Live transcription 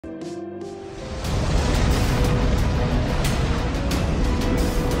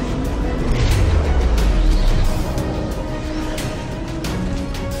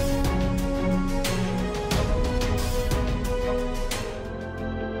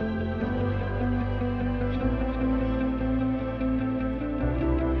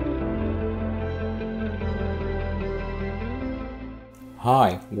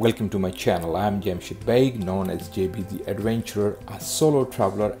Hi, welcome to my channel. I am Jamshid Baig, known as JB the Adventurer, a solo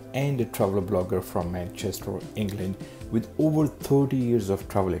traveler and a travel blogger from Manchester, England, with over 30 years of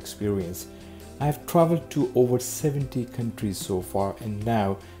travel experience. I have traveled to over 70 countries so far and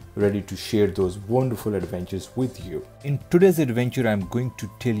now ready to share those wonderful adventures with you. In today's adventure, I am going to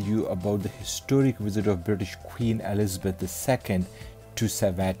tell you about the historic visit of British Queen Elizabeth II to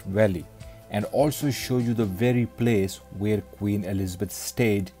Swat Valley, and also show you the very place where Queen Elizabeth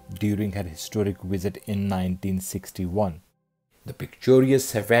stayed during her historic visit in 1961. The picturesque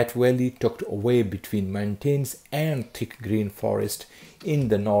Swat Valley, tucked away between mountains and thick green forest in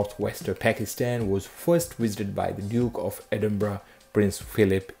the northwestern Pakistan, was first visited by the Duke of Edinburgh, Prince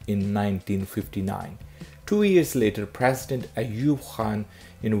Philip, in 1959. 2 years later, President Ayub Khan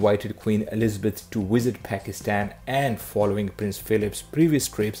invited Queen Elizabeth to visit Pakistan, and following Prince Philip's previous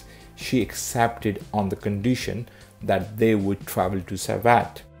trips, she accepted on the condition that they would travel to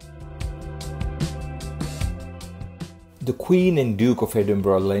Swat. The Queen and Duke of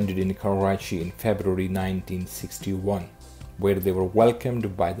Edinburgh landed in Karachi in February 1961, where they were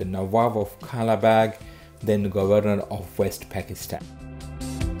welcomed by the Nawab of Kalabag, then Governor of West Pakistan.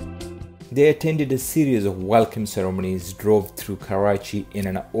 They attended a series of welcome ceremonies, drove through Karachi in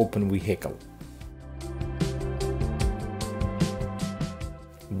an open vehicle,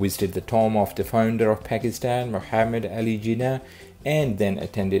 visited the tomb of the founder of Pakistan, Muhammad Ali Jinnah, and then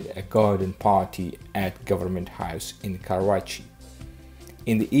attended a garden party at Government House in Karachi.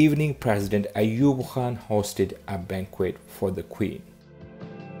 In the evening, President Ayub Khan hosted a banquet for the Queen.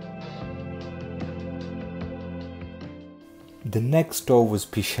 The next stop was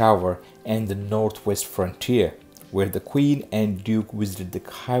Peshawar and the northwest frontier, where the Queen and Duke visited the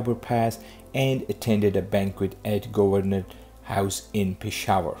Khyber Pass and attended a banquet at Government House in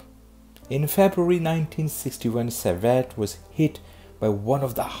Peshawar. In February 1961, Swat was hit by one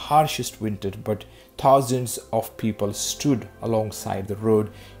of the harshest winters, but thousands of people stood alongside the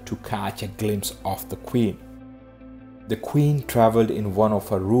road to catch a glimpse of the Queen. The Queen traveled in one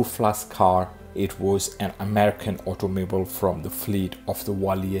of a roofless car. It was an American automobile from the fleet of the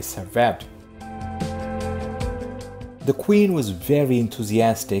Wali Swat. The Queen was very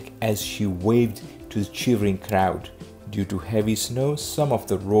enthusiastic as she waved to the cheering crowd. Due to heavy snow, some of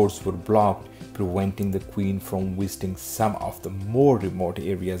the roads were blocked, preventing the Queen from visiting some of the more remote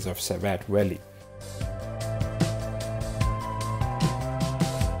areas of Swat Valley.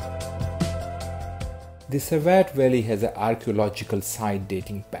 The Swat Valley has an archaeological site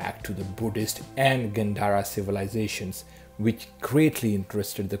dating back to the Buddhist and Gandhara civilizations, which greatly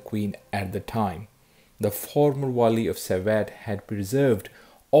interested the Queen at the time. The former Wali of Swat had preserved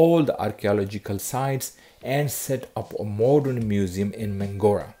all the archaeological sites and set up a modern museum in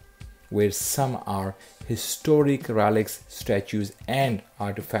Mangora, where some are historic relics, statues, and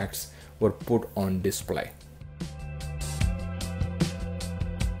artifacts were put on display.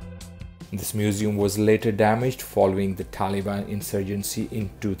 This museum was later damaged following the Taliban insurgency in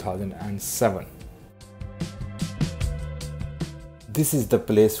 2007. This is the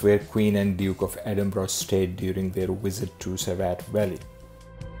place where Queen and Duke of Edinburgh stayed during their visit to Swat Valley.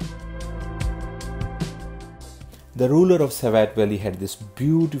 The ruler of Swat Valley had this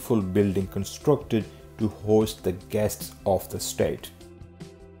beautiful building constructed to host the guests of the state.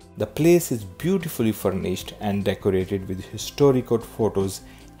 The place is beautifully furnished and decorated with historical photos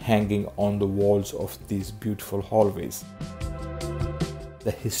hanging on the walls of these beautiful hallways.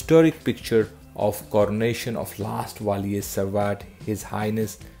 The historic picture of coronation of last Wali Swat, His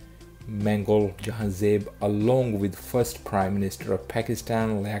Highness Mughal Jahanzeb, along with first Prime Minister of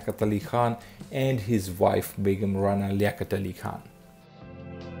Pakistan Liaquat Ali Khan and his wife Begum Rana Liaquat Ali Khan.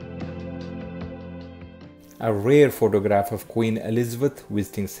 A rare photograph of Queen Elizabeth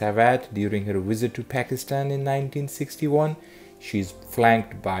visiting Swat during her visit to Pakistan in 1961. She is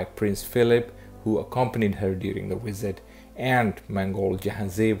flanked by Prince Philip, who accompanied her during the visit, and Mughal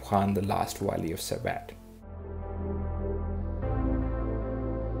Jahanzeb Khan, the last Wali of Swat.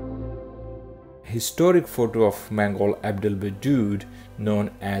 Historic photo of Mughal Abdul Wadud,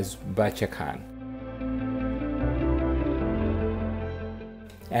 known as Bacha Khan.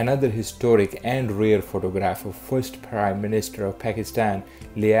 Another historic and rare photograph of first Prime Minister of Pakistan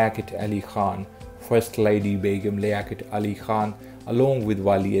Liaquat Ali Khan, First Lady Begum Liaquat Ali Khan, along with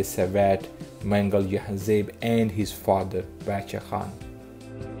Wali Swat Mughal Jahanzeb and his father Bacha Khan.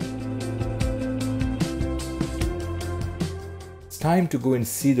 It's time to go and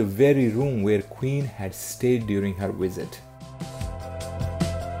see the very room where Queen had stayed during her visit.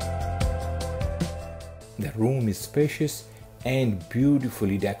 The room is spacious and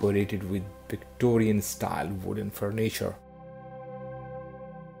beautifully decorated with Victorian style wooden furniture.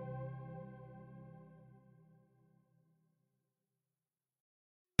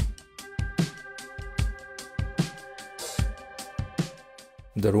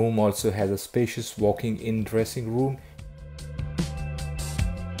 The room also has a spacious walking-in dressing room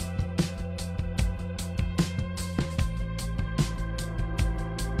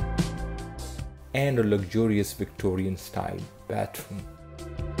and a luxurious Victorian-style bathroom.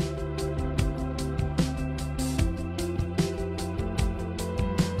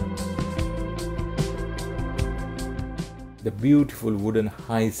 The beautiful wooden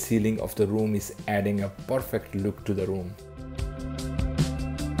high ceiling of the room is adding a perfect look to the room.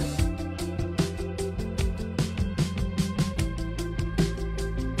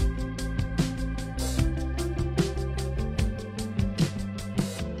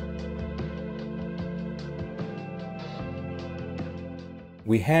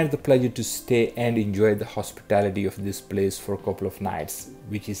 We had the pleasure to stay and enjoy the hospitality of this place for a couple of nights,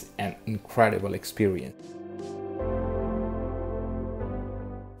 which is an incredible experience.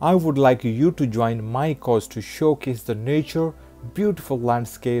 I would like you to join my cause to showcase the nature, beautiful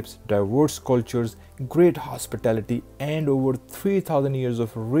landscapes, diverse cultures, great hospitality, and over 3,000 years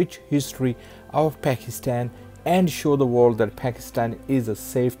of rich history of Pakistan, and show the world that Pakistan is a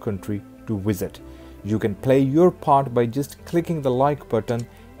safe country to visit. You can play your part by just clicking the like button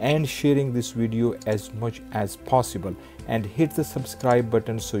and sharing this video as much as possible, and hit the subscribe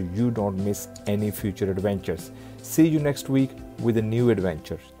button so you don't miss any future adventures. See you next week with a new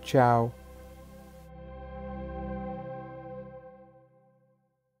adventure. Ciao.